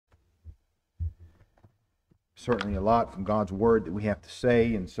certainly a lot from God's word that we have to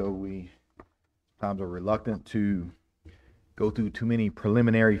say, and so we sometimes are reluctant to go through too many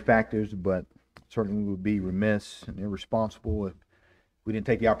preliminary factors, but certainly we would be remiss and irresponsible if we didn't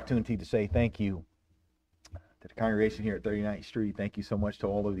take the opportunity to say thank you to the congregation here at 39th Street. Thank you so much to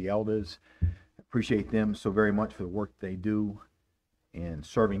all of the elders. Appreciate them so very much for the work they do in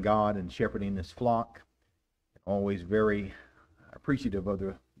serving God and shepherding this flock. Always very appreciative of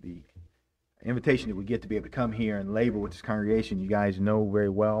the invitation that we get to be able to come here and labor with this congregation. You guys know very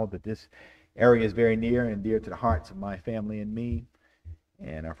well that this area is very near and dear to the hearts of my family and me.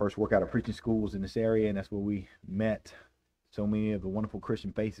 And our first work out of preaching school was in this area, and that's where we met so many of the wonderful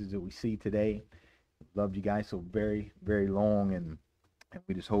Christian faces that we see today. Loved you guys so very, very long, and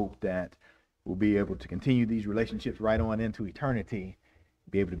we just hope that we'll be able to continue these relationships right on into eternity,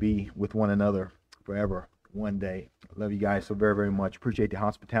 be able to be with one another forever one day. Love you guys so very, very much. Appreciate the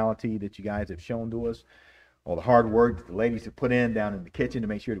hospitality that you guys have shown to us, all the hard work that the ladies have put in down in the kitchen to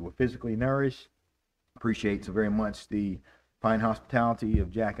make sure that we're physically nourished. Appreciate so very much the fine hospitality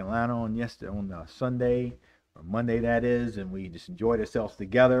of Jack and Lana on Sunday, or Monday that is, and we just enjoyed ourselves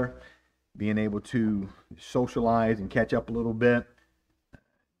together, being able to socialize and catch up a little bit.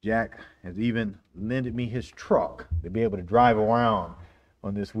 Jack has even lended me his truck to be able to drive around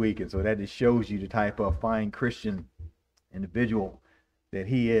on this week, and so that just shows you the type of fine Christian individual that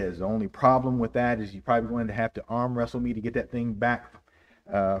he is. The only problem with that is you're probably going to have to arm wrestle me to get that thing back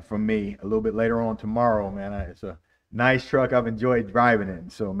from me a little bit later on tomorrow, man. It's a nice truck. I've enjoyed driving it,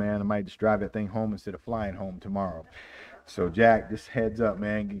 and so, man, I might just drive that thing home instead of flying home tomorrow. So, Jack, just heads up,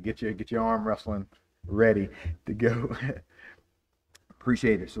 man. Get your arm wrestling ready to go.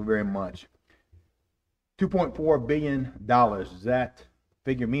 Appreciate it so very much. $2.4 billion. Does that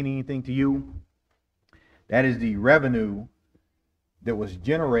figure mean anything to you? That is the revenue that was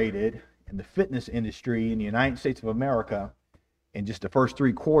generated in the fitness industry in the United States of America in just the first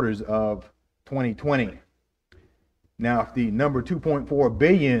 3 quarters of 2020. Now, if the number $2.4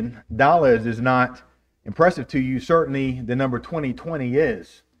 billion is not impressive to you, certainly the number 2020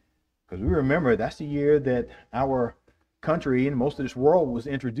 is. Because we remember that's the year that our country and most of this world was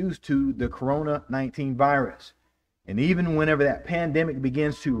introduced to the Corona-19 virus. And even whenever that pandemic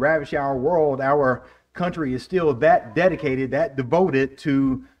begins to ravage our world, our country is still that dedicated, that devoted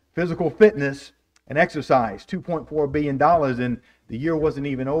to physical fitness and exercise. $2.4 billion, and the year wasn't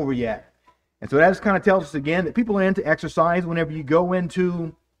even over yet. And so that just kind of tells us again that people are into exercise. Whenever you go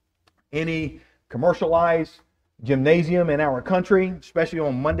into any commercialized gymnasium in our country, especially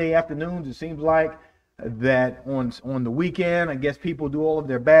on Monday afternoons, it seems like that on the weekend, I guess people do all of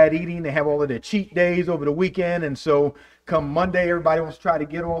their bad eating. They have all of their cheat days over the weekend. And so come Monday, everybody wants to try to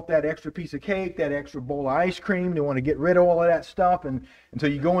get off that extra piece of cake, that extra bowl of ice cream. They want to get rid of all of that stuff. And so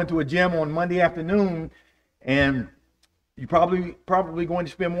you go into a gym on Monday afternoon, and you're probably going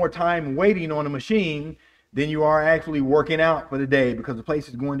to spend more time waiting on a machine than you are actually working out for the day, because the place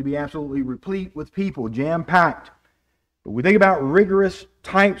is going to be absolutely replete with people, jam-packed. But we think about rigorous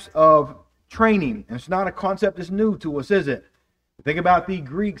types of training, and it's not a concept that's new to us, is it? Think about the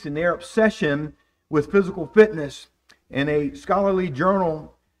Greeks and their obsession with physical fitness. In a scholarly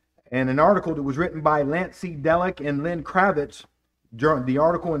journal and an article that was written by Lance C. Delick and Lynn Kravitz, the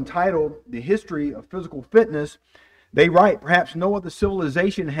article entitled "The History of Physical Fitness," they write, perhaps no other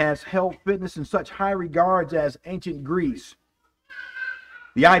civilization has held fitness in such high regards as ancient Greece.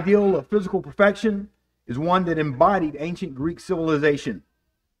 The ideal of physical perfection is one that embodied ancient Greek civilization.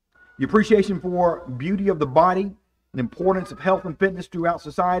 The appreciation for beauty of the body and importance of health and fitness throughout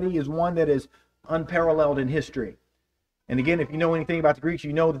society is one that is unparalleled in history. And again, if you know anything about the Greeks,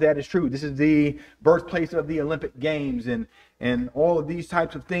 you know that that is true. This is the birthplace of the Olympic Games and all of these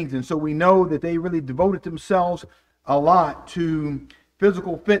types of things. And so we know that they really devoted themselves a lot to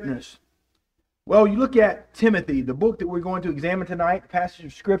physical fitness. Well, you look at Timothy, the book that we're going to examine tonight. The passage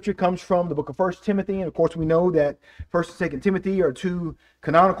of Scripture comes from the book of 1 Timothy. And of course, we know that 1 and 2 Timothy are 2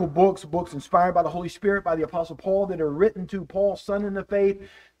 canonical books inspired by the Holy Spirit, by the Apostle Paul, that are written to Paul's son in the faith,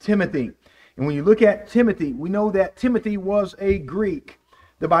 Timothy. And when you look at Timothy, we know that Timothy was a Greek.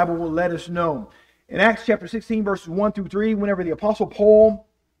 The Bible will let us know. In Acts chapter 16, verses 1 through 3, whenever the Apostle Paul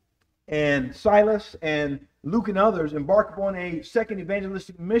and Silas and Luke and others embark upon a second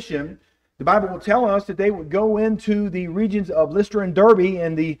evangelistic mission, the Bible will tell us that they would go into the regions of Lystra and Derbe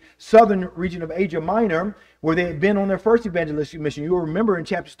and the southern region of Asia Minor, where they had been on their first evangelistic mission. You will remember in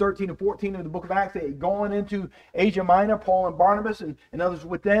chapters 13 and 14 of the book of Acts, they had gone into Asia Minor, Paul and Barnabas and others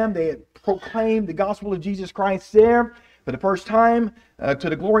with them. They had proclaimed the gospel of Jesus Christ there for the first time to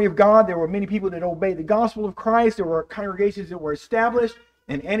the glory of God. There were many people that obeyed the gospel of Christ. There were congregations that were established.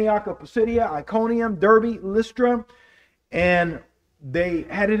 in Antioch of Pisidia, Iconium, Derbe, Lystra, and they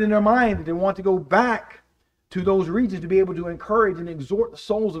had it in their mind that they want to go back to those regions to be able to encourage and exhort the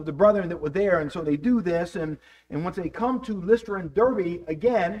souls of the brethren that were there. And so they do this, and once they come to Lystra and Derbe,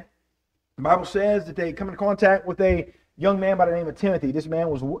 again, the Bible says that they come in contact with a young man by the name of Timothy. This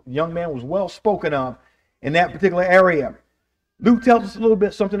young man was well spoken of in that particular area. Luke tells us a little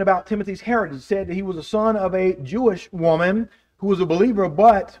bit something about Timothy's heritage. It said that he was a son of a Jewish woman who was a believer,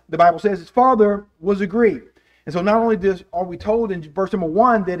 but the Bible says his father was a Greek. And so not only are we told in verse number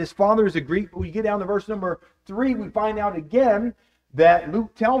 1 that his father is a Greek, but we get down to verse number 3, we find out again that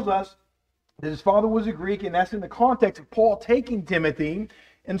Luke tells us that his father was a Greek, and that's in the context of Paul taking Timothy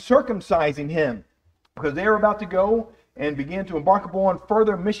and circumcising him, because they are about to go and begin to embark upon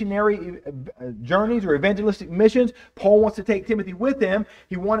further missionary journeys or evangelistic missions. Paul wants to take Timothy with him.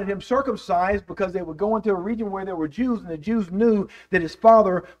 He wanted him circumcised because they would go into a region where there were Jews, and the Jews knew that his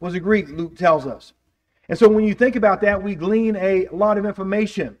father was a Greek, Luke tells us. And so when you think about that, we glean a lot of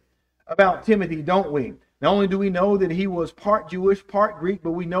information about Timothy, don't we? Not only do we know that he was part Jewish, part Greek,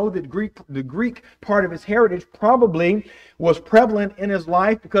 but we know that the Greek part of his heritage probably was prevalent in his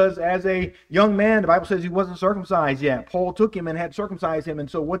life, because as a young man, the Bible says he wasn't circumcised yet. Paul took him and had circumcised him. And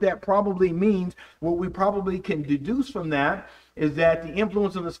so what that probably means, what we probably can deduce from that, is that the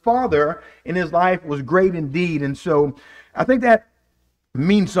influence of his father in his life was great indeed. And so I think that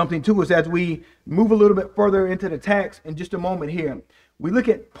means something to us as we move a little bit further into the text in just a moment here. We look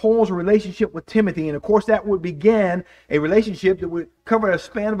at Paul's relationship with Timothy, and of course that would begin a relationship that would cover a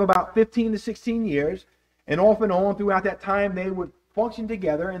span of about 15 to 16 years, and off and on throughout that time they would function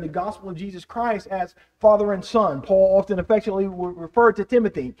together in the gospel of Jesus Christ as father and son. Paul often affectionately would refer to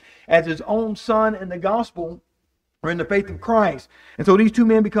Timothy as his own son in the gospel or in the faith of Christ. And so these two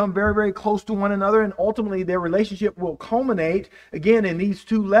men become very, very close to one another, and ultimately their relationship will culminate, again, in these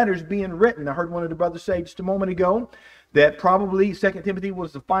two letters being written. I heard one of the brothers say just a moment ago that probably 2 Timothy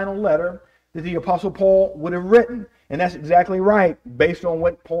was the final letter that the Apostle Paul would have written. And that's exactly right, based on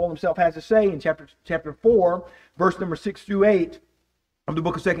what Paul himself has to say in chapter 4, verse number 6 through 8 of the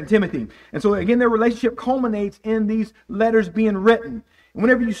book of 2 Timothy. And so again, their relationship culminates in these letters being written. And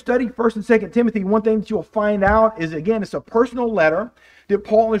whenever you study 1 and 2 Timothy, one thing that you'll find out is, again, it's a personal letter that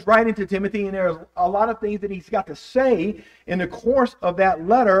Paul is writing to Timothy, and there's a lot of things that he's got to say in the course of that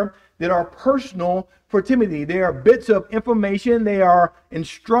letter that are personal for Timothy. They are bits of information, they are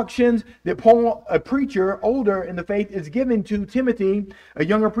instructions that Paul, a preacher, older in the faith, is giving to Timothy, a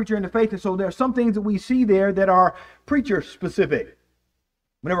younger preacher in the faith. And so there are some things that we see there that are preacher specific.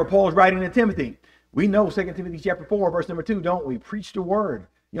 Whenever Paul is writing to Timothy, we know 2 Timothy chapter 4, verse number 2, don't we? Preach the word.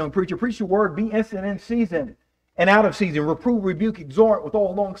 Young preacher, preach the word, be instant in season and out of season. Reprove, rebuke, exhort with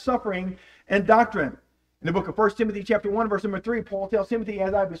all long suffering and doctrine. In the book of 1 Timothy chapter 1, verse number 3, Paul tells Timothy,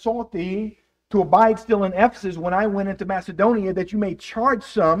 as I besought thee to abide still in Ephesus when I went into Macedonia, that you may charge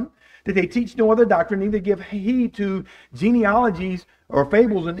some that they teach no other doctrine, neither give heed to genealogies or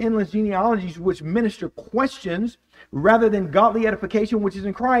fables and endless genealogies which minister questions rather than godly edification which is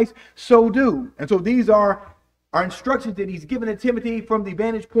in Christ, so do. And so these are instructions that he's given to Timothy from the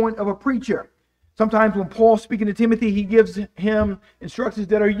vantage point of a preacher. Sometimes when Paul's speaking to Timothy, he gives him instructions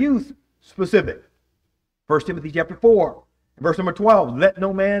that are youth specific. 1 Timothy chapter 4, verse number 12, let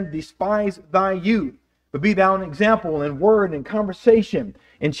no man despise thy youth, but be thou an example in word and conversation,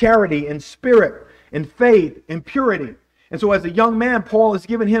 in charity, in spirit, in faith, in purity. And so as a young man, Paul has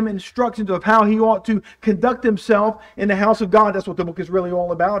given him instructions of how he ought to conduct himself in the house of God. That's what the book is really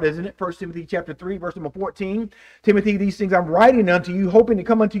all about, isn't it? 1 Timothy chapter 3, verse number 14. Timothy, these things I'm writing unto you, hoping to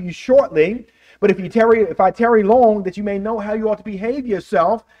come unto you shortly. But if I tarry long, that you may know how you ought to behave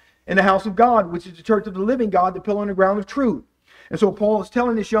yourself in the house of God, which is the church of the living God, the pillar and the ground of truth. And so Paul is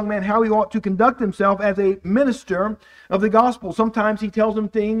telling this young man how he ought to conduct himself as a minister of the gospel. Sometimes he tells him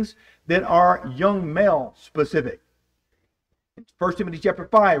things that are young male specific. 1 Timothy chapter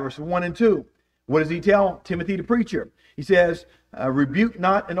 5, verses 1 and 2. What does he tell Timothy the preacher? He says, rebuke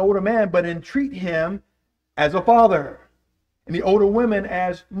not an older man, but entreat him as a father, and the older women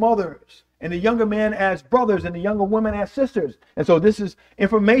as mothers, and the younger men as brothers, and the younger women as sisters. And so this is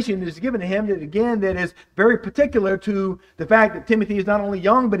information that is given to him that, again, that is very particular to the fact that Timothy is not only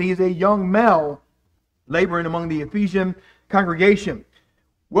young, but he is a young male laboring among the Ephesian congregation.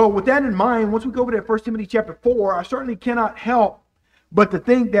 Well, with that in mind, once we go over to 1 Timothy chapter 4, I certainly cannot help but to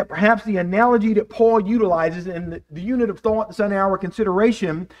think that perhaps the analogy that Paul utilizes in the unit of thought that's under our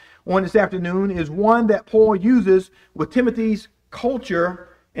consideration on this afternoon is one that Paul uses with Timothy's culture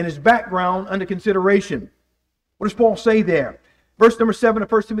and his background under consideration. What does Paul say there? Verse number 7 of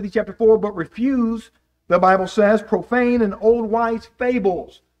 1 Timothy chapter 4, but refuse the Bible says, profane and old wives'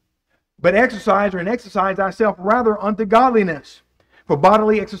 fables. But exercise, or in exercise thyself rather unto godliness. For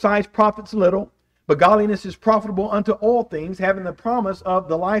bodily exercise profits little, but godliness is profitable unto all things, having the promise of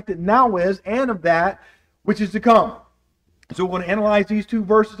the life that now is, and of that which is to come. So we're going to analyze these two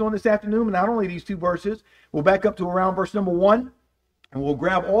verses on this afternoon, and not only these two verses, we'll back up to around verse number 1, and we'll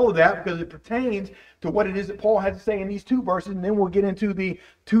grab all of that because it pertains to what it is that Paul has to say in these two verses, and then we'll get into the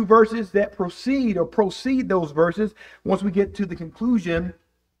two verses that precede those verses once we get to the conclusion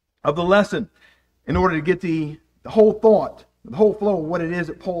of the lesson, in order to get the whole thought, the whole flow of what it is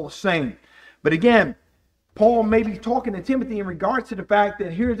that Paul is saying. But again, Paul may be talking to Timothy in regards to the fact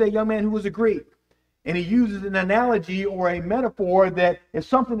that here's a young man who was a Greek, and he uses an analogy or a metaphor that is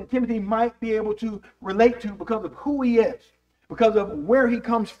something that Timothy might be able to relate to because of who he is, because of where he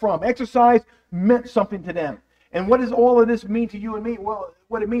comes from. Exercise meant something to them. And what does all of this mean to you and me? Well,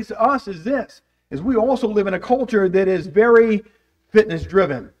 what it means to us is this, is we also live in a culture that is very fitness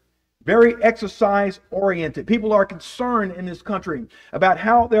driven, very exercise oriented. People are concerned in this country about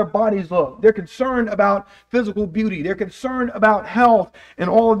how their bodies look. They're concerned about physical beauty. They're concerned about health and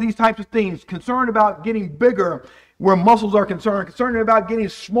all of these types of things. Concerned about getting bigger where muscles are concerned. Concerned about getting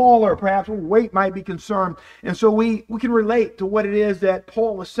smaller, perhaps where weight might be concerned. And so we can relate to what it is that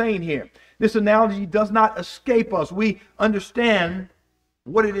Paul is saying here. This analogy does not escape us. We understand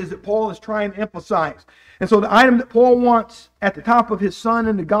what it is that Paul is trying to emphasize. And so the item that Paul wants at the top of his son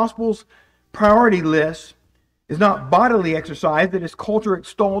in the Gospel's priority list is not bodily exercise that is culture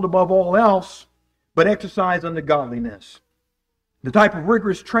extolled above all else, but exercise unto godliness. The type of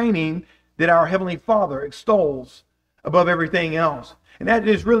rigorous training that our Heavenly Father extols above everything else. And that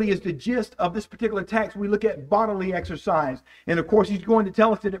really is the gist of this particular text. We look at bodily exercise. And of course, he's going to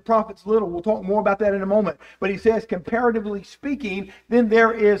tell us that it profits little. We'll talk more about that in a moment. But he says, comparatively speaking, then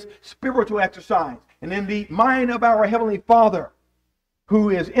there is spiritual exercise. And in the mind of our Heavenly Father, who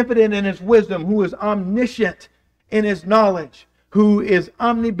is infinite in his wisdom, who is omniscient in his knowledge, who is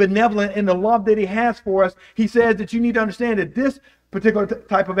omnibenevolent in the love that he has for us, he says that you need to understand that this particular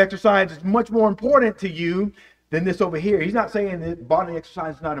type of exercise is much more important to you than this over here. He's not saying that bodily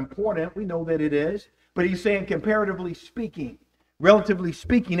exercise is not important. We know that it is. But he's saying comparatively speaking, relatively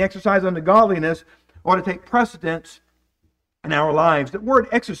speaking, exercise unto godliness ought to take precedence in our lives. The word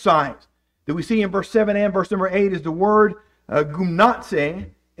exercise that we see in verse 7 and verse number 8 is the word gymnase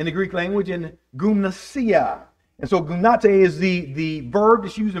in the Greek language and gymnasia. And so gymnase is the verb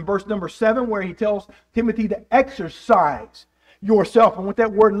that's used in verse number 7 where he tells Timothy to exercise yourself. And what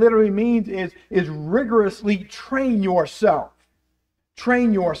that word literally means is rigorously train yourself.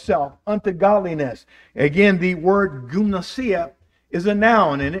 Train yourself unto godliness. Again, the word gymnasia is a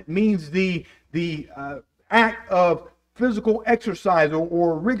noun, and it means the act of physical exercise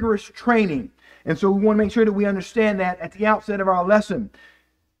or rigorous training. And so we want to make sure that we understand that at the outset of our lesson.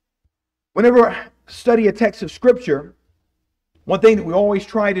 Whenever I study a text of Scripture, one thing that we always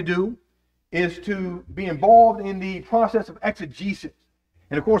try to do is to be involved in the process of exegesis.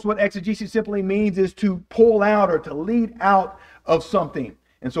 And of course, what exegesis simply means is to pull out or to lead out of something.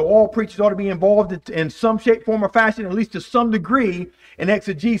 And so all preachers ought to be involved in some shape, form, or fashion, at least to some degree, in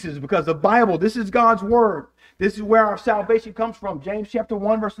exegesis, because the Bible, this is God's Word. This is where our salvation comes from. James chapter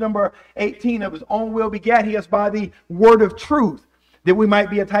 1, verse number 18, of his own will begat he us by the word of truth, that we might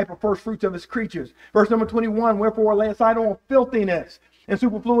be a type of first fruits of his creatures. Verse number 21, wherefore lay aside all filthiness and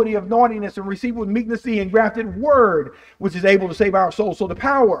superfluity of naughtiness, and receive with meekness the engrafted word, which is able to save our souls. So the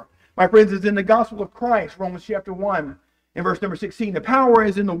power, my friends, is in the gospel of Christ, Romans chapter 1. In verse number 16, the power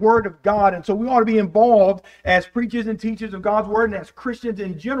is in the word of God. And so we ought to be involved as preachers and teachers of God's word and as Christians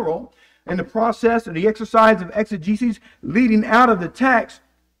in general in the process of the exercise of exegesis leading out of the text.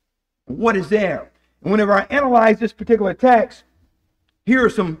 What is there? And whenever I analyze this particular text, here are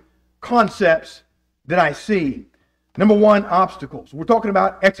some concepts that I see. Number one, obstacles. We're talking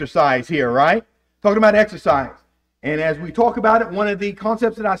about exercise here, right? Talking about exercise. And as we talk about it, one of the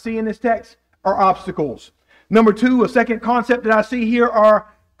concepts that I see in this text are obstacles. Number two, a second concept that I see here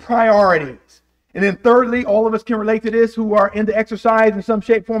are priorities. And then thirdly, all of us can relate to this who are into exercise in some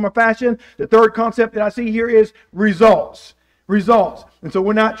shape, form, or fashion. The third concept that I see here is results. Results. And so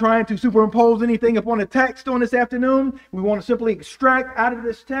we're not trying to superimpose anything upon the text on this afternoon. We want to simply extract out of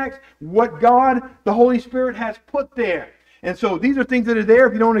this text what God, the Holy Spirit, has put there. And so these are things that are there.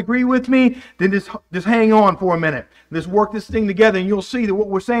 If you don't agree with me, then just hang on for a minute. Let's work this thing together, and you'll see that what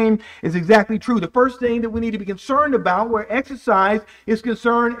we're saying is exactly true. The first thing that we need to be concerned about where exercise is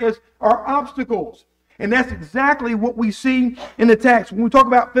concerned is our obstacles. And that's exactly what we see in the text. When we talk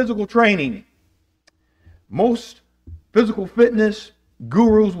about physical training, most physical fitness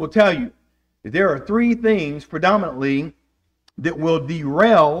gurus will tell you There are three things predominantly that will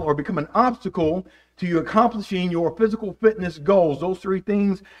derail or become an obstacle to you accomplishing your physical fitness goals. Those three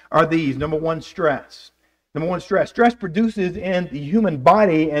things are these. Number one, stress. Number one, stress. Stress produces in the human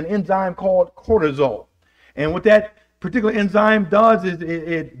body an enzyme called cortisol. And what that particular enzyme does is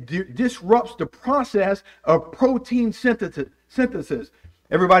it disrupts the process of protein synthesis.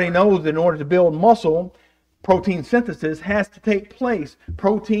 Everybody knows that in order to build muscle, protein synthesis has to take place.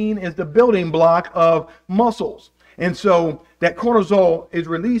 Protein is the building block of muscles. And so that cortisol is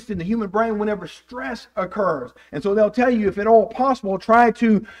released in the human brain whenever stress occurs. And so they'll tell you, if at all possible, try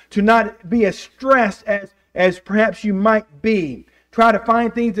to not be as stressed as perhaps you might be. Try to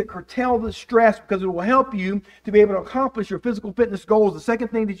find things that curtail the stress, because it will help you to be able to accomplish your physical fitness goals. The second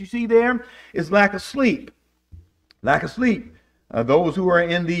thing that you see there is lack of sleep. Lack of sleep. Those who are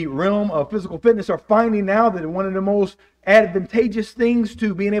in the realm of physical fitness are finding now that one of the most advantageous things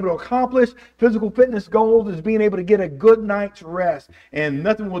to being able to accomplish physical fitness goals is being able to get a good night's rest. And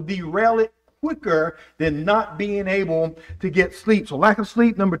nothing will derail it quicker than not being able to get sleep. So lack of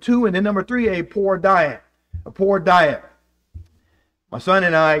sleep, number two. And then number three, a poor diet. A poor diet. My son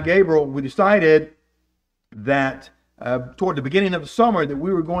and I, Gabriel, we decided that toward the beginning of the summer that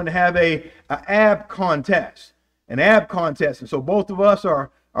we were going to have an ab contest. An ab contest. And so both of us are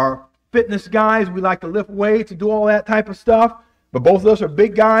fitness guys. We like to lift weights and do all that type of stuff. But both of us are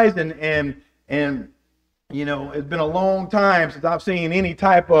big guys, and you know, it's been a long time since I've seen any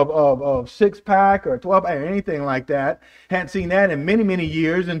type of six-pack or 12-pack or anything like that. Hadn't seen that in many, many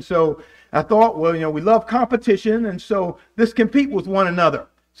years. And so I thought, well, you know, we love competition, and so let's compete with one another.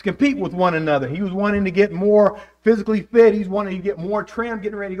 Let's compete with one another. He was wanting to get more physically fit. He's wanting to get more trim,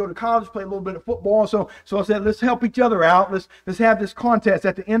 getting ready to go to college, play a little bit of football. So I said, let's help each other out. Let's have this contest.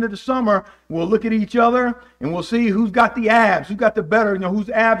 At the end of the summer, we'll look at each other and we'll see who's got the abs, who's got the better, you know, whose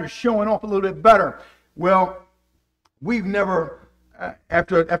abs are showing off a little bit better. Well, we've never,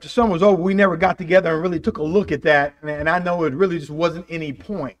 after summer was over, we never got together and really took a look at that. And I know it really just wasn't any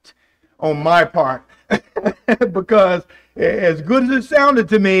point on my part because as good as it sounded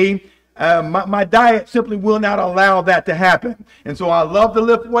to me, my diet simply will not allow that to happen. And so I love to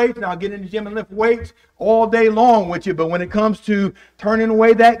lift weights, and I'll get in the gym and lift weights all day long with you. But when it comes to turning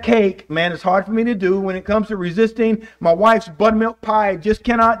away that cake, man, it's hard for me to do. When it comes to resisting my wife's buttermilk pie, I just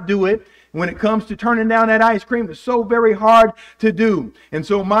cannot do it. When it comes to turning down that ice cream, it's so very hard to do. And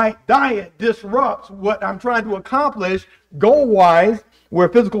so my diet disrupts what I'm trying to accomplish goal-wise where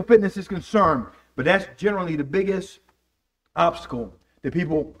physical fitness is concerned. But that's generally the biggest obstacle that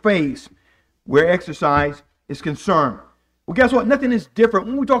people face where exercise is concerned. Well, guess what? Nothing is different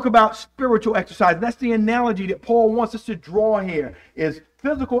when we talk about spiritual exercise. That's the analogy that Paul wants us to draw here, is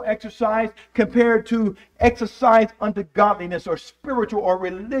physical exercise compared to exercise unto godliness, or spiritual or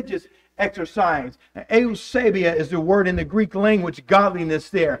religious exercise. Eusebia is the word in the Greek language, godliness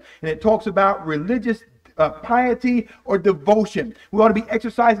there. And it talks about religious piety or devotion. We ought to be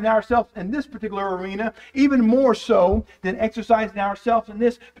exercising ourselves in this particular arena, even more so than exercising ourselves in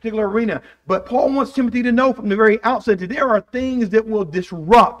this particular arena. But Paul wants Timothy to know from the very outset that there are things that will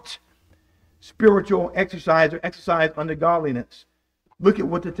disrupt spiritual exercise or exercise unto godliness. Look at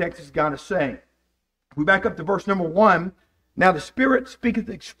what the text has got to say. We back up to verse number 1. Now the Spirit speaketh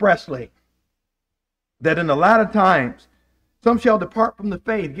expressly that in the latter times some shall depart from the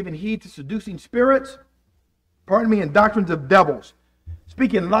faith, giving heed to seducing spirits, and doctrines of devils,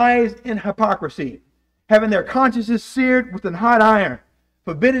 speaking lies in hypocrisy, having their consciences seared with an hot iron,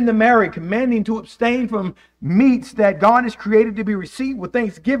 forbidding to marry, commanding to abstain from meats that God has created to be received with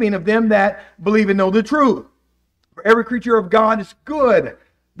thanksgiving of them that believe and know the truth. For every creature of God is good,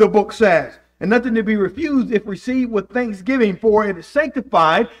 the book says, and nothing to be refused if received with thanksgiving, for it is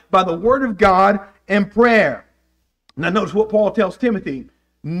sanctified by the word of God and prayer. Now notice what Paul tells Timothy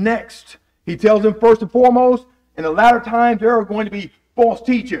next. He tells him first and foremost, in the latter times there are going to be false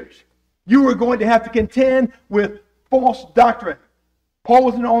teachers. You are going to have to contend with false doctrine. Paul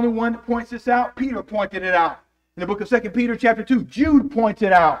wasn't the only one that points this out. Peter pointed it out. In the book of 2 Peter chapter 2, Jude points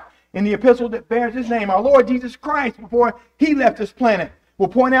it out. In the epistle that bears his name, our Lord Jesus Christ, before he left this planet, will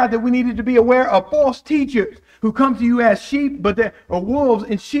point out that we needed to be aware of false teachers who come to you as sheep, but they are wolves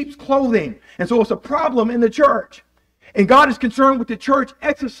in sheep's clothing. And so it's a problem in the church. And God is concerned with the church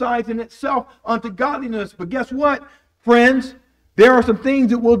exercising itself unto godliness. But guess what, friends? There are some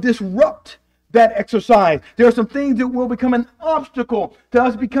things that will disrupt that exercise. There are some things that will become an obstacle to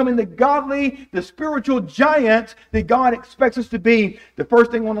us becoming the godly, the spiritual giants that God expects us to be. The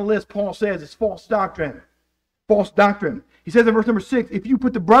first thing on the list, Paul says, is false doctrine. False doctrine. He says in verse number 6, if you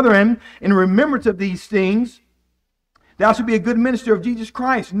put the brethren in remembrance of these things, Thou shalt be a good minister of Jesus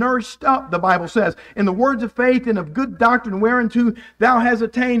Christ, nourished up, the Bible says, in the words of faith and of good doctrine whereunto thou hast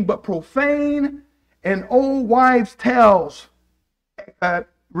attained. But profane and old wives' tales,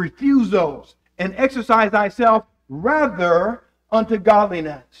 refuse those, and exercise thyself rather unto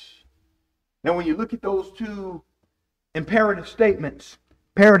godliness. Now, when you look at those two imperative statements,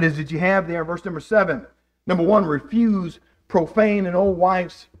 imperatives that you have there in verse number 7. Number 1, refuse profane and old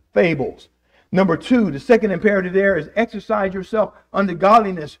wives' fables. Number 2, the second imperative there is exercise yourself unto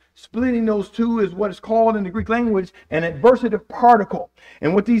godliness. Splitting those two is what is called in the Greek language an adversative particle.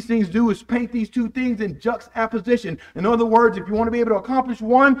 And what these things do is paint these two things in juxtaposition. In other words, if you want to be able to accomplish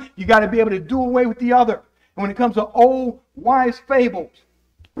one, you got to be able to do away with the other. And when it comes to old wives' fables,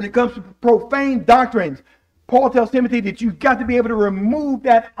 when it comes to profane doctrines, Paul tells Timothy that you've got to be able to remove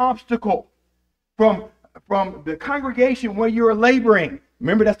that obstacle from the congregation where you're laboring.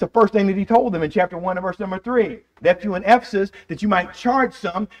 Remember, that's the first thing that he told them in chapter 1 and verse number 3. Left you in Ephesus that you might charge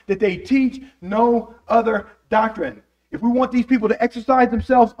some that they teach no other doctrine. If we want these people to exercise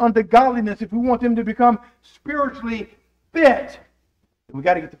themselves unto godliness, if we want them to become spiritually fit, then we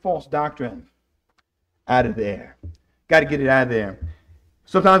got to get the false doctrine out of there. Got to get it out of there.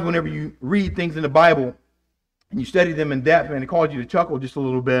 Sometimes whenever you read things in the Bible and you study them in depth, and it causes you to chuckle just a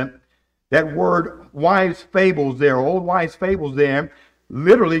little bit, that word wives' fables there, old wives' fables there,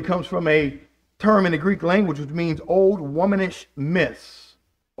 literally comes from a term in the Greek language which means old womanish myths.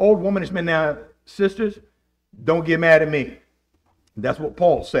 Old womanish myths. Now, sisters, don't get mad at me. That's what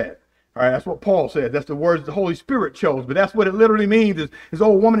Paul said. All right, that's what Paul said. That's the words the Holy Spirit chose. But that's what it literally means is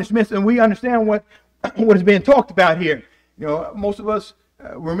old womanish myths. And we understand what is being talked about here. You know, most of us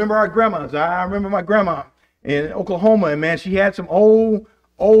remember our grandmas. I remember my grandma in Oklahoma, and man, she had some old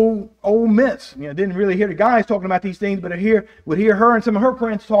myths. You know, didn't really hear the guys talking about these things, but I would hear her and some of her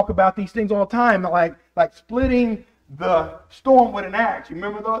friends talk about these things all the time, like splitting the storm with an axe. You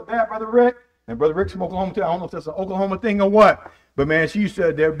remember that, Brother Rick? And Brother Rick's from Oklahoma too. I don't know if that's an Oklahoma thing or what, but man, she used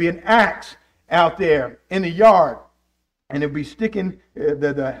to, there'd be an axe out there in the yard, and it'd be sticking.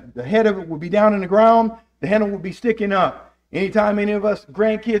 The head of it would be down in the ground. The handle would be sticking up. Anytime any of us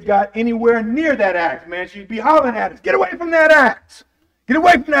grandkids got anywhere near that axe, man, she'd be hollering at us, "Get away from that axe! Get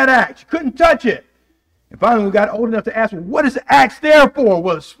away from that axe!" You couldn't touch it. And finally, we got old enough to ask, well, what is the axe there for?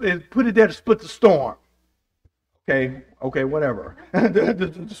 Well, put it there to split the storm. Okay, whatever.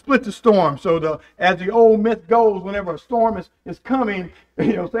 to split the storm. So as the old myth goes, whenever a storm is coming,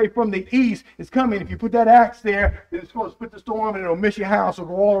 you know, say from the east, it's coming. If you put that axe there, it's going to split the storm and it'll miss your house. It'll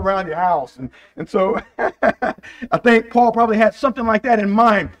go all around your house. And so I think Paul probably had something like that in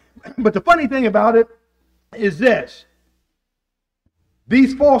mind. But the funny thing about it is this.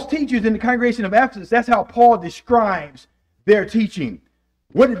 These false teachers in the congregation of Ephesus, that's how Paul describes their teaching.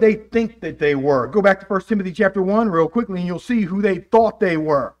 What did they think that they were? Go back to 1 Timothy chapter 1 real quickly and you'll see who they thought they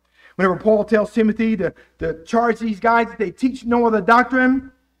were. Whenever Paul tells Timothy to charge these guys that they teach no other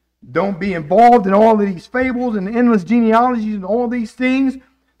doctrine, don't be involved in all of these fables and endless genealogies and all these things.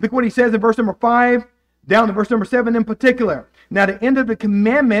 Look what he says in verse number 5 down to verse number 7 in particular. Now the end of the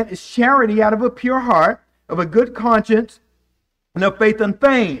commandment is charity out of a pure heart, of a good conscience, and of faith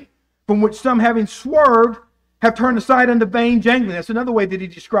unfeigned, from which some having swerved have turned aside unto vain jangling. That's another way that he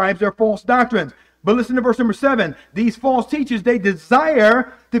describes their false doctrines. But listen to verse number 7. These false teachers, they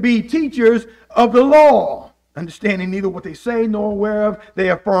desire to be teachers of the law, understanding neither what they say nor whereof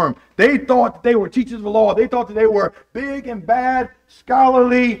they affirm. They thought that they were teachers of the law. They thought that they were big and bad,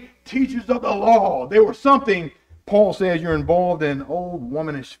 scholarly teachers of the law. They were something. Paul says you're involved in old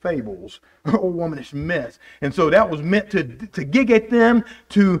womanish fables, old womanish myths. And so that was meant to gig at them,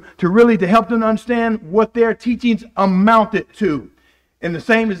 to really to help them understand what their teachings amounted to. And the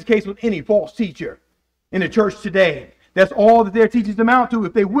same is the case with any false teacher in the church today. That's all that their teachings amount to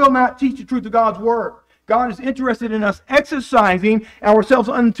if they will not teach the truth of God's word. God is interested in us exercising ourselves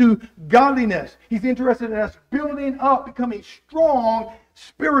unto godliness. He's interested in us building up, becoming strong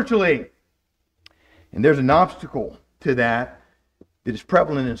spiritually. And there's an obstacle to that is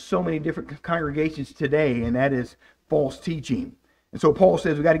prevalent in so many different congregations today, and that is false teaching. And so Paul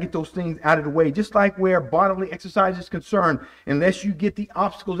says we got to get those things out of the way, just like where bodily exercise is concerned. Unless you get the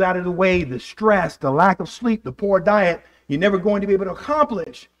obstacles out of the way, the stress, the lack of sleep, the poor diet, you're never going to be able to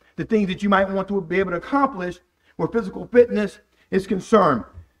accomplish the things that you might want to be able to accomplish where physical fitness is concerned.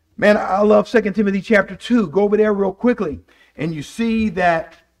 Man, I love 2 Timothy chapter 2. Go over there real quickly, and you see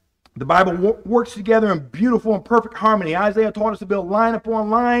that the Bible works together in beautiful and perfect harmony. Isaiah taught us to build line upon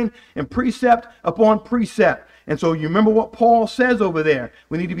line and precept upon precept. And so you remember what Paul says over there.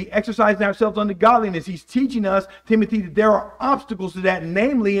 We need to be exercising ourselves unto godliness. He's teaching us, Timothy, that there are obstacles to that.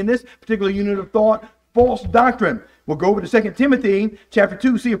 Namely, in this particular unit of thought, false doctrine. We'll go over to 2 Timothy chapter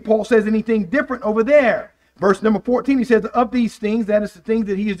 2, see if Paul says anything different over there. Verse number 14, he says, of these things, that is the things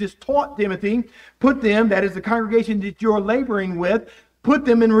that he has just taught Timothy, put them, that is the congregation that you're laboring with, put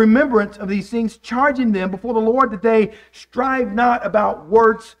them in remembrance of these things, charging them before the Lord that they strive not about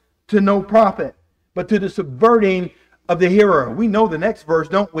words to no profit, but to the subverting of the hearer. We know the next verse,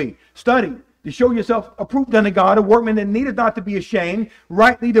 don't we? Study to show yourself approved unto God, a workman that needeth not to be ashamed,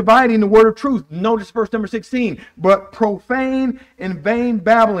 rightly dividing the word of truth. Notice verse number 16. But profane and vain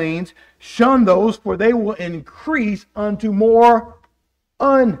babblings, shun those, for they will increase unto more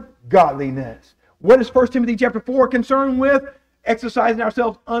ungodliness. What is 1 Timothy chapter 4 concerned with? Exercising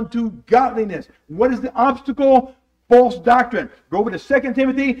ourselves unto godliness. What is the obstacle? False doctrine. Go over to 2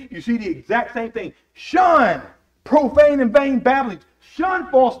 Timothy, you see the exact same thing. Shun profane and vain babblings. Shun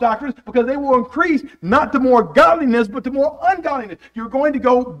false doctrines, because they will increase not to more godliness, but to more ungodliness. You're going to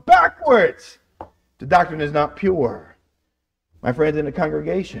go backwards. The doctrine is not pure. My friends in the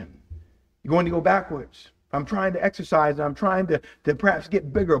congregation, you're going to go backwards. I'm trying to exercise, and I'm trying to perhaps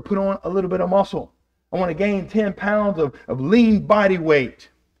get bigger, put on a little bit of muscle. I want to gain 10 pounds of lean body weight.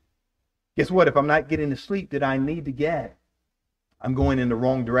 Guess what? If I'm not getting the sleep that I need to get, I'm going in the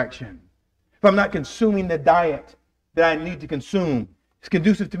wrong direction. If I'm not consuming the diet that I need to consume, it's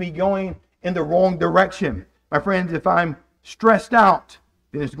conducive to me going in the wrong direction. My friends, if I'm stressed out,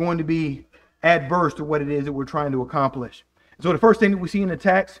 then it's going to be adverse to what it is that we're trying to accomplish. So the first thing that we see in the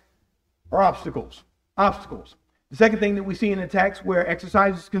text are obstacles. Obstacles. The second thing that we see in the text where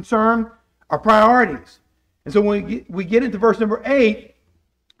exercise is concerned are priorities. And so when we get into verse number 8,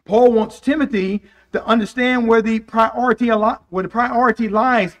 Paul wants Timothy to understand where the priority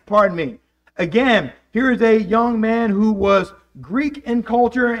lies. Again, here is a young man who was Greek in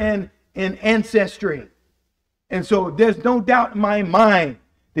culture and in ancestry. And so there's no doubt in my mind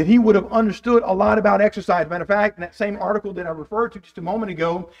that he would have understood a lot about exercise. Matter of fact, in that same article that I referred to just a moment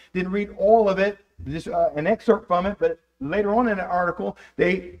ago, didn't read all of it, just an excerpt from it, but later on in the article,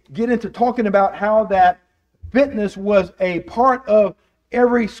 they get into talking about how that fitness was a part of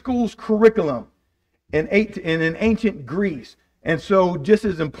every school's curriculum in ancient Greece. And so just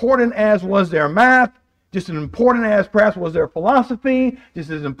as important as was their math, just as important as perhaps was their philosophy, just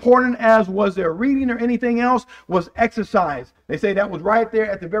as important as was their reading or anything else, was exercise. They say that was right there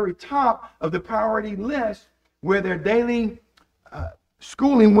at the very top of the priority list where their daily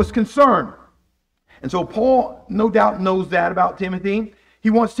schooling was concerned. And so Paul no doubt knows that about Timothy. He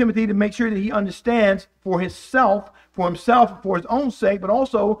wants Timothy to make sure that he understands for himself, for his own sake, but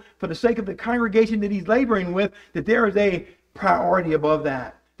also for the sake of the congregation that he's laboring with, that there is a priority above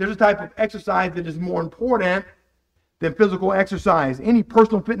that. There's a type of exercise that is more important than physical exercise. Any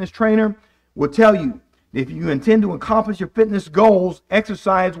personal fitness trainer will tell you if you intend to accomplish your fitness goals,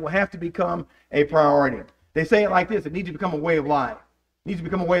 exercise will have to become a priority. They say it like this: it needs to become a way of life. It needs to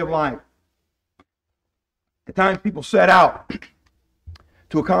become a way of life. At times people set out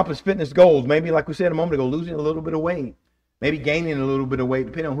to accomplish fitness goals, maybe like we said a moment ago, losing a little bit of weight, maybe gaining a little bit of weight,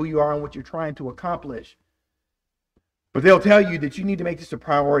 depending on who you are and what you're trying to accomplish. But they'll tell you that you need to make this a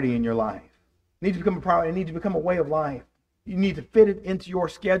priority in your life. It needs to become a priority. It needs to become a way of life. You need to fit it into your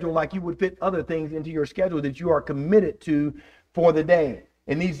schedule like you would fit other things into your schedule that you are committed to for the day.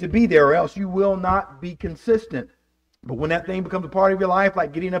 It needs to be there, or else you will not be consistent. But when that thing becomes a part of your life,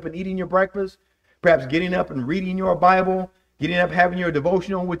 like getting up and eating your breakfast, perhaps getting up and reading your Bible, getting up, having your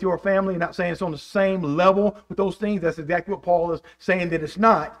devotional with your family, not saying it's on the same level with those things. That's exactly what Paul is saying that it's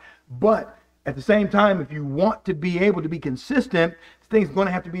not. But at the same time, if you want to be able to be consistent, this thing's going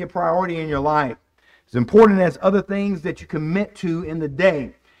to have to be a priority in your life. It's important as other things that you commit to in the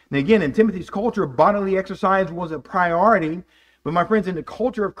day. And again, in Timothy's culture, bodily exercise was a priority. But my friends, in the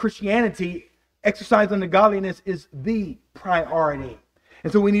culture of Christianity, exercise unto godliness is the priority.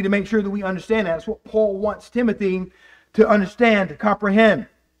 And so we need to make sure that we understand that. That's what Paul wants Timothy to understand, to comprehend.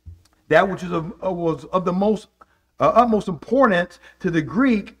 That which was of the most utmost importance to the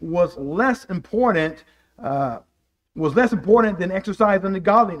Greek was less important than exercise unto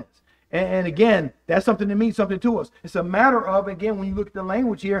godliness. And again, that's something that means something to us. It's a matter of, again, when you look at the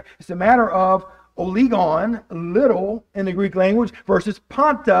language here, it's a matter of oligon, little in the Greek language, versus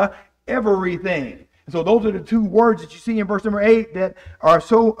panta, everything. And so those are the two words that you see in verse number 8 that are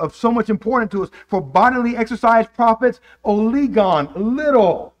of so much importance to us. For bodily exercise profits, oligon,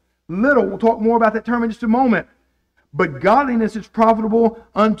 little. We'll talk more about that term in just a moment. But godliness is profitable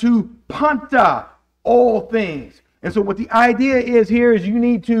unto panta, all things. And so what the idea is here is you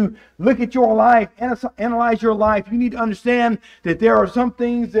need to look at your life, analyze your life. You need to understand that there are some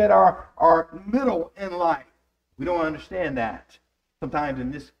things that are little in life. We don't understand that sometimes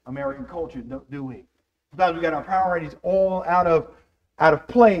in this American culture, do we? Sometimes we got our priorities all out of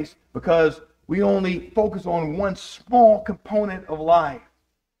place because we only focus on one small component of life.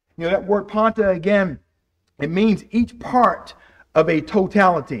 You know, that word panta, again, it means each part of a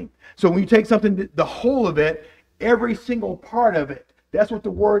totality. So when you take something, the whole of it, every single part of it, that's what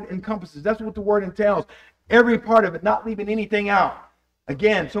the word encompasses. That's what the word entails. Every part of it, not leaving anything out.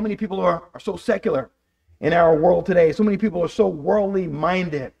 Again, so many people are so secular in our world today. So many people are so worldly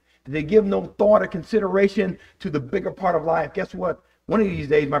minded that they give no thought or consideration to the bigger part of life. Guess what? One of these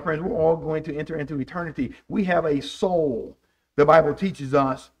days, my friends, we're all going to enter into eternity. We have a soul, the Bible teaches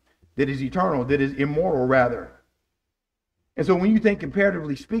us, that is eternal, that is immortal, rather. And so when you think,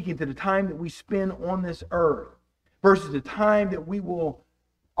 comparatively speaking, to the time that we spend on this earth versus the time that we will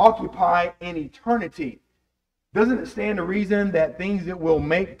occupy in eternity, doesn't it stand to reason that things that will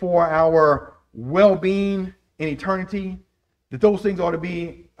make for our well-being in eternity, that those things ought to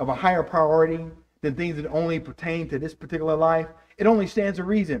be of a higher priority than things that only pertain to this particular life? It only stands to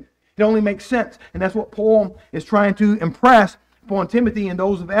reason. It only makes sense. And that's what Paul is trying to impress upon Timothy and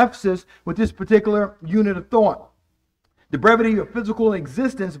those of Ephesus with this particular unit of thought. The brevity of physical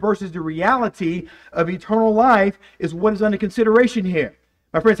existence versus the reality of eternal life is what is under consideration here.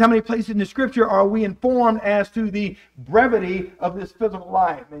 My friends, how many places in the scripture are we informed as to the brevity of this physical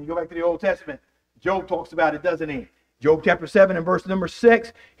life? And you go back to the Old Testament. Job talks about it, doesn't he? Job chapter 7 and verse number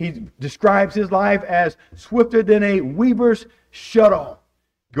 6, he describes his life as swifter than a weaver's shuttle.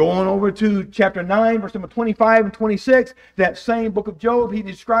 Going over to chapter 9, verse number 25 and 26, that same book of Job, he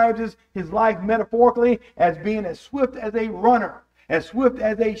describes his life metaphorically as being as swift as a runner, as swift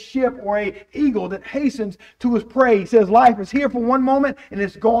as a ship or an eagle that hastens to his prey. He says life is here for one moment and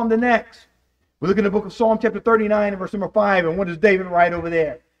it's gone the next. We look in the book of Psalm chapter 39 and verse number 5, and what does David write over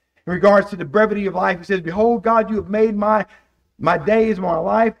there? In regards to the brevity of life, he says, behold, God, you have made my days, my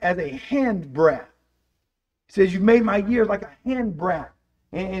life as a handbreadth. He says, you've made my years like a handbreadth.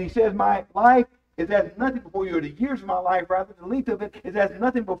 And he says, my life is as nothing before you, or the years of my life, rather, the length of it is as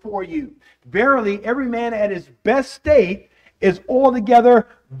nothing before you. Verily, every man at his best state is altogether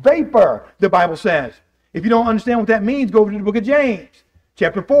vapor, the Bible says. If you don't understand what that means, go over to the book of James,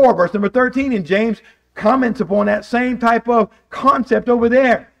 chapter 4, verse number 13, and James comments upon that same type of concept over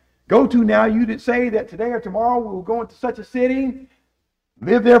there. Go to now, you that say that today or tomorrow we will go into such a city,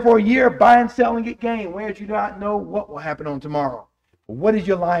 live there for a year, buy and sell and get gain, whereas you do not know what will happen on tomorrow. What is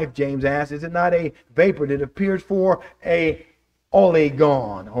your life, James asks? Is it not a vapor that appears for a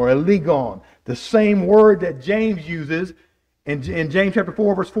olegon or a legon? The same word that James uses in James chapter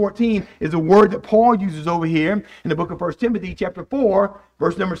 4, verse 14 is a word that Paul uses over here in the book of 1 Timothy chapter 4,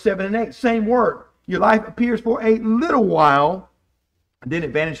 verse number 7 and 8. Same word. Your life appears for a little while, and then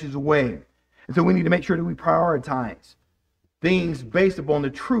it vanishes away. And so we need to make sure that we prioritize things based upon the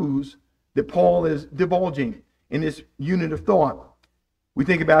truths that Paul is divulging in this unit of thought. We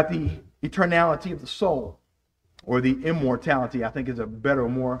think about the eternality of the soul, or the immortality, I think is a better,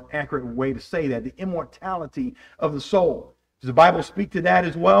 more accurate way to say that. The immortality of the soul. Does the Bible speak to that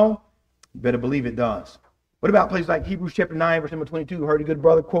as well? You better believe it does. What about places like Hebrews chapter 9, verse number 22? Heard a good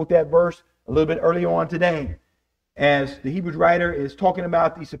brother quote that verse a little bit earlier on today, as the Hebrews writer is talking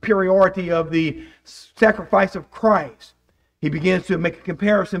about the superiority of the sacrifice of Christ. He begins to make a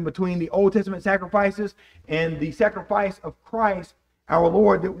comparison between the Old Testament sacrifices and the sacrifice of Christ, our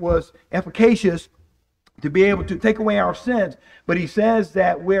Lord, that was efficacious to be able to take away our sins. But he says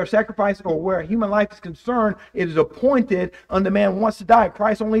that where sacrifice or where human life is concerned, it is appointed unto man once to die.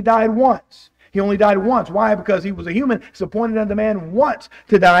 Christ only died once. He only died once. Why? Because he was a human. It's appointed unto man once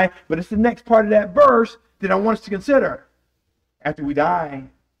to die. But it's the next part of that verse that I want us to consider. After we die,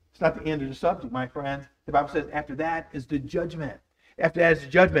 it's not the end of the subject, my friends. The Bible says after that is the judgment. After that is the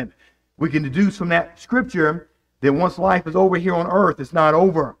judgment. We can deduce from that scripture that once life is over here on earth, it's not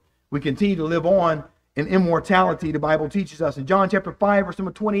over. We continue to live on in immortality, the Bible teaches us. In John chapter 5, verse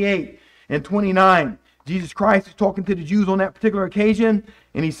number 28 and 29, Jesus Christ is talking to the Jews on that particular occasion,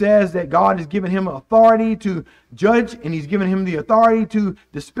 and he says that God has given him authority to judge, and he's given him the authority to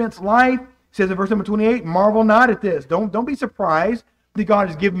dispense life. He says in verse number 28, marvel not at this. Don't be surprised that God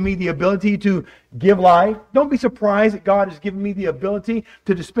has given me the ability to give life. Don't be surprised that God has given me the ability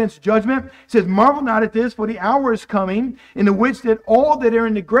to dispense judgment. It says, marvel not at this, for the hour is coming, in the which that all that are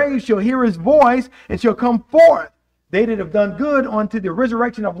in the grave shall hear his voice, and shall come forth. They that have done good unto the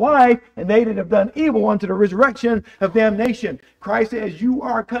resurrection of life, and they that have done evil unto the resurrection of damnation. Christ says, you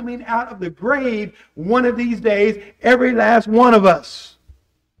are coming out of the grave one of these days, every last one of us.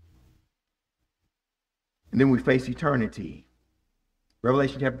 And then we face eternity.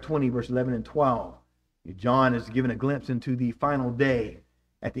 Revelation chapter 20, verse 11 and 12. John is given a glimpse into the final day.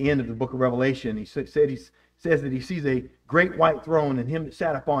 at the end of the book of Revelation. He says that he sees a great white throne and him that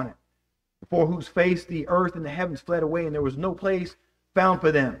sat upon it, before whose face the earth and the heavens fled away, and there was no place found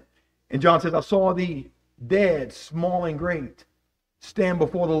for them. And John says, I saw the dead, small and great, stand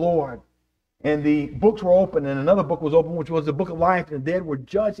before the Lord. And the books were open, and another book was open, which was the book of life, and the dead were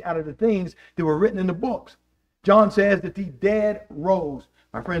judged out of the things that were written in the books. John says that the dead rose.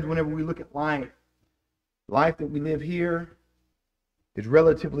 My friends, whenever we look at life that we live here is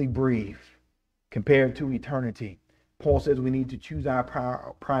relatively brief compared to eternity. Paul says we need to choose our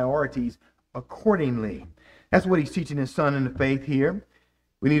priorities accordingly. That's what he's teaching his son in the faith here.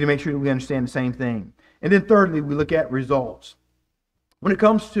 We need to make sure that we understand the same thing. And then thirdly, we look at results. When it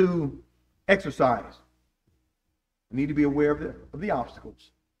comes to exercise, we need to be aware of the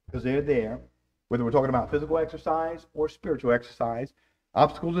obstacles, because they're there. Whether we're talking about physical exercise or spiritual exercise,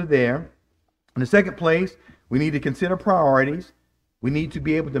 obstacles are there. In the second place, we need to consider priorities. We need to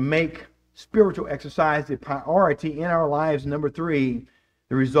be able to make spiritual exercise a priority in our lives. Number three,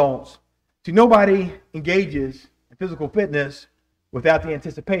 the results. See, nobody engages in physical fitness without the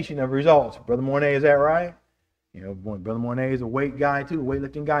anticipation of results. Brother Mornay, is that right? You know, Brother Mornay is a weight guy too,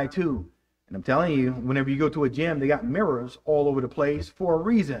 weightlifting guy too. And I'm telling you, whenever you go to a gym, they got mirrors all over the place for a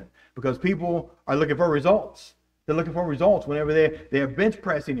reason, because people are looking for results. They're looking for results whenever they're bench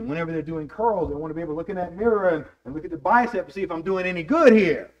pressing, and whenever they're doing curls. They want to be able to look in that mirror and look at the bicep and see if I'm doing any good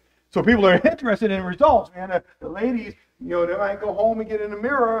here. So people are interested in results, man. The ladies, you know, they might go home and get in the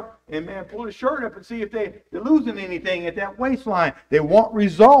mirror and, man, pull the shirt up and see if they're losing anything at that waistline. They want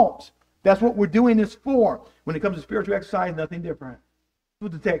results. That's what we're doing this for. When it comes to spiritual exercise, nothing different.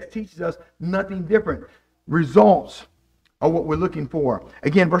 That's what the text teaches us, nothing different. Results are what we're looking for.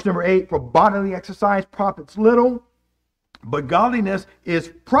 Again, verse number 8, for bodily exercise profits little, but godliness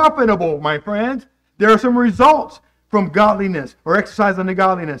is profitable, my friends. There are some results from godliness, or exercise unto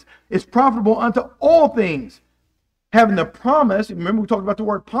godliness. It's profitable unto all things, having the promise. Remember, we talked about the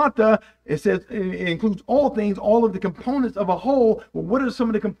word panta. It says it includes all things, all of the components of a whole. Well, what are some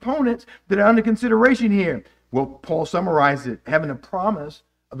of the components that are under consideration here? Well, Paul summarizes it, having a promise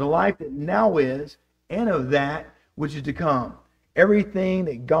of the life that now is, and of that which is to come. Everything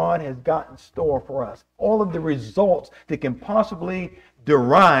that God has got in store for us, all of the results that can possibly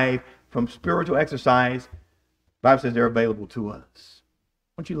derive from spiritual exercise, the Bible says they're available to us.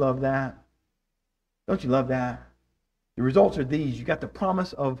 Don't you love that? Don't you love that? The results are these. You got the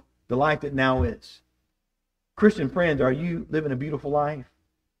promise of the life that now is. Christian friends, are you living a beautiful life?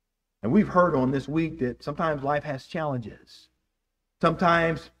 And we've heard on this week that sometimes life has challenges.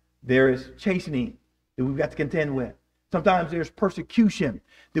 Sometimes there is chastening that we've got to contend with. Sometimes there's persecution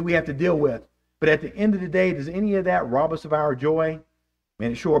that we have to deal with. But at the end of the day, does any of that rob us of our joy?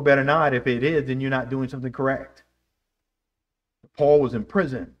 Man, it sure better not. If it is, then you're not doing something correct. Paul was in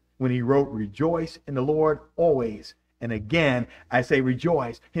prison when he wrote, rejoice in the Lord always. And again, I say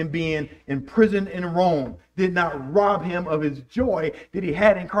rejoice. Him being in prison in Rome did not rob him of his joy that he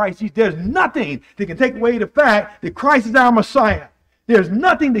had in Christ. There's nothing that can take away the fact that Christ is our Messiah. There's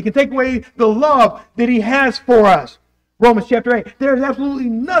nothing that can take away the love that he has for us. Romans chapter 8, there's absolutely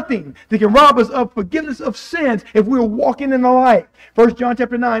nothing that can rob us of forgiveness of sins if we're walking in the light. 1 John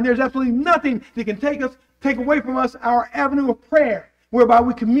chapter 9, there's absolutely nothing that can take away from us our avenue of prayer, whereby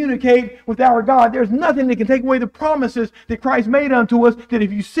we communicate with our God. There's nothing that can take away the promises that Christ made unto us, that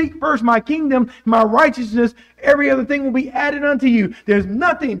if you seek first my kingdom, my righteousness, every other thing will be added unto you. There's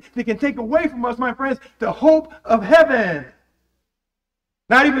nothing that can take away from us, my friends, the hope of heaven.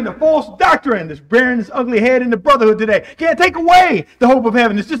 Not even the false doctrine that's bearing this ugly head in the brotherhood today can't take away the hope of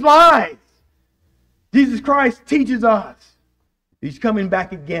heaven. It's just lies. Jesus Christ teaches us he's coming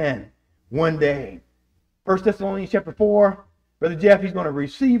back again one day. 1 Thessalonians chapter 4, Brother Jeff, he's going to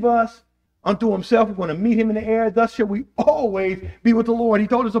receive us unto himself. We're going to meet him in the air. Thus shall we always be with the Lord. He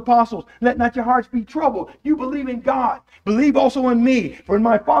told his apostles, let not your hearts be troubled. You believe in God. Believe also in me. For in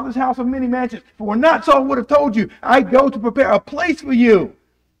my Father's house are many mansions. If it were not so, I would have told you. I go to prepare a place for you.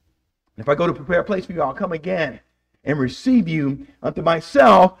 If I go to prepare a place for you, I'll come again and receive you unto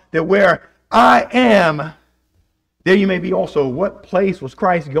myself, that where I am, there you may be also. What place was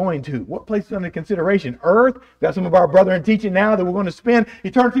Christ going to? What place is under consideration? Earth. We got some of our brethren teaching now that we're going to spend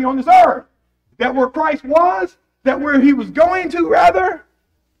eternity on this earth. Is that where Christ was? Is that where he was going to, rather?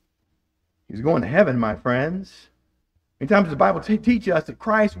 He's going to heaven, my friends. Many times the Bible teaches us that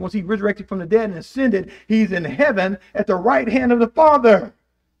Christ, once he resurrected from the dead and ascended, he's in heaven at the right hand of the Father.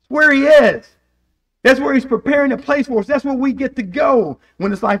 Where he is. That's where he's preparing a place for us. That's where we get to go when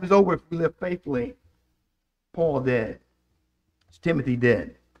this life is over if we live faithfully. Paul did. Timothy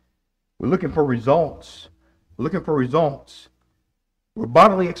did. We're looking for results. We're looking for results. Where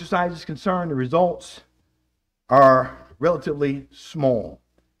bodily exercise is concerned, the results are relatively small.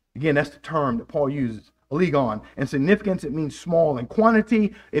 Again, that's the term that Paul uses, olegon. In significance, it means small. In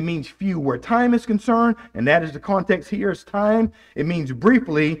quantity, it means few. Where time is concerned, and that is the context here, is time, it means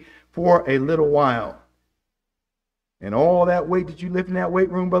briefly, for a little while. And all that weight that you lift in that weight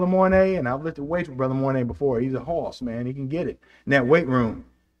room, Brother Mornay, and I've lifted weights with Brother Mornay before. He's a horse, man. He can get it in that weight room.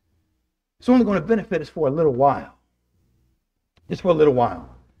 It's only going to benefit us for a little while. Just for a little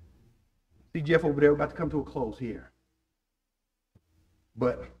while. See Jeff over there, we're about to come to a close here.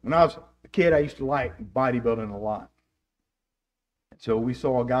 But when I was a kid, I used to like bodybuilding a lot. And so we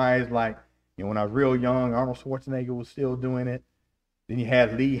saw guys like, when I was real young, Arnold Schwarzenegger was still doing it. Then you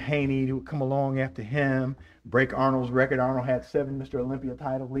had Lee Haney who would come along after him, break Arnold's record. Arnold had 7 Mr. Olympia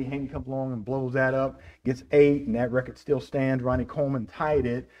titles. Lee Haney comes along and blows that up, gets 8, and that record still stands. Ronnie Coleman tied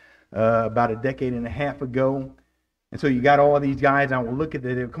it about a decade and a half ago. And so you got all these guys, and I would look at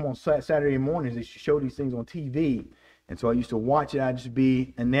it. They would come on Saturday mornings. They show these things on TV. And so I used to watch it. I'd just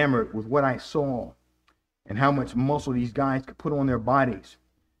be enamored with what I saw and how much muscle these guys could put on their bodies.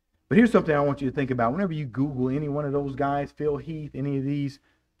 But here's something I want you to think about. Whenever you Google any one of those guys, Phil Heath, any of these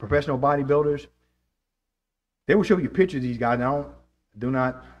professional bodybuilders, they will show you pictures of these guys. Now, I do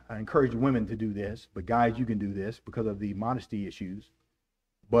not encourage women to do this, but guys, you can do this because of the modesty issues.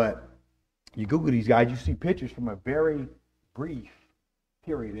 But you Google these guys, you see pictures from a very brief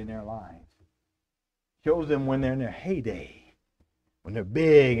period in their lives. Shows them when they're in their heyday, when they're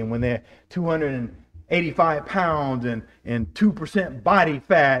big and when they're 285 pounds and 2% body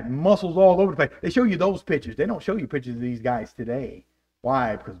fat and muscles all over the place. They show you those pictures. They don't show you pictures of these guys today.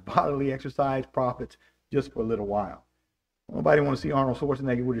 Why? Because bodily exercise profits just for a little while. Nobody wants to see Arnold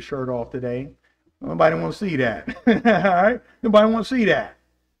Schwarzenegger with his shirt off today. Nobody wants to see that. All right? Nobody wants to see that.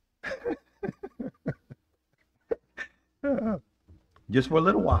 Just for a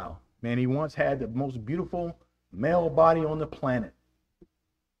little while. Man, he once had the most beautiful male body on the planet.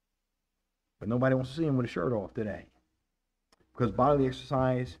 But nobody wants to see him with a shirt off today. Because bodily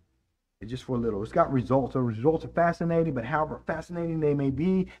exercise is just for a little. It's got results. The results are fascinating, but however fascinating they may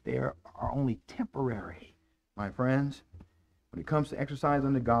be, they are only temporary, my friends. When it comes to exercise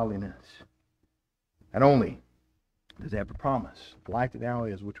under godliness, not only does it have a promise of life that now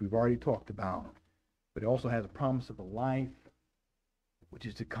is, which we've already talked about, but it also has a promise of a life which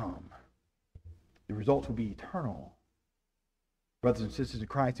is to come. The results will be eternal. Brothers and sisters in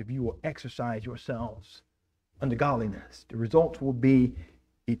Christ, if you will exercise yourselves under godliness, the results will be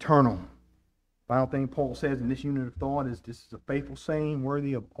eternal. Final thing Paul says in this unit of thought is this is a faithful saying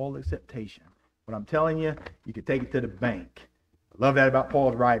worthy of all acceptation. What I'm telling you, you can take it to the bank. I love that about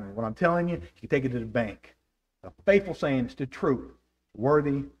Paul's writing. What I'm telling you, you can take it to the bank. A faithful saying is the truth,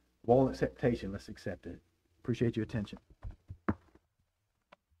 worthy of all acceptation. Let's accept it. Appreciate your attention.